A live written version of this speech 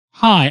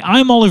Hi,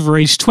 I'm Oliver,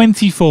 age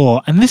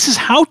 24, and this is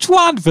how to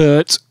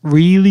advert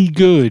really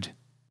good.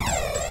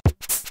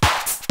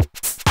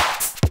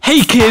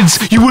 Hey kids,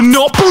 you will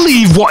not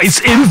believe what is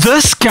in the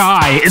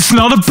sky. It's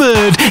not a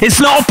bird, it's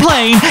not a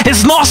plane,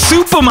 it's not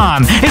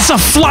Superman. It's a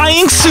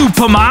flying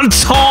Superman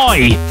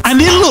toy.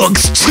 And it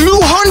looks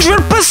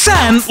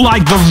 200%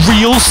 like the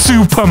real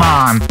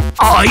Superman.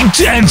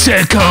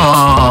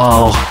 Identical.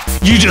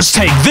 You just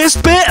take this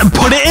bit and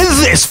put it in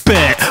this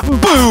bit.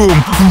 Boom,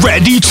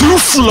 ready to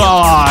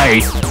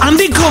fly. And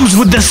it comes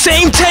with the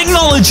same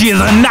technology as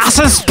a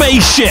NASA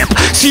spaceship,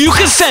 so you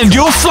can send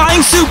your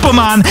flying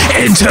Superman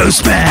into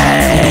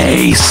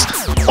space.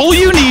 All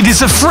you need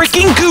is a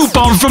freaking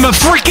coupon from a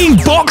freaking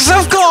box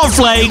of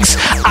cornflakes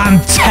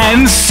and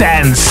 10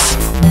 cents.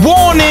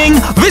 Warning,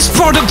 this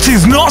product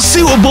is not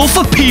suitable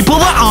for people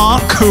that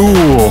aren't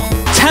cool.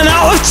 10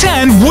 out of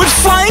 10 would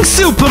flying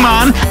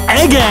Superman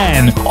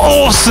again.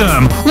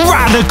 Awesome,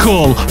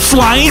 radical,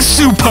 flying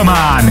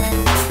Superman.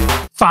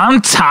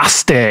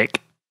 Fantastic.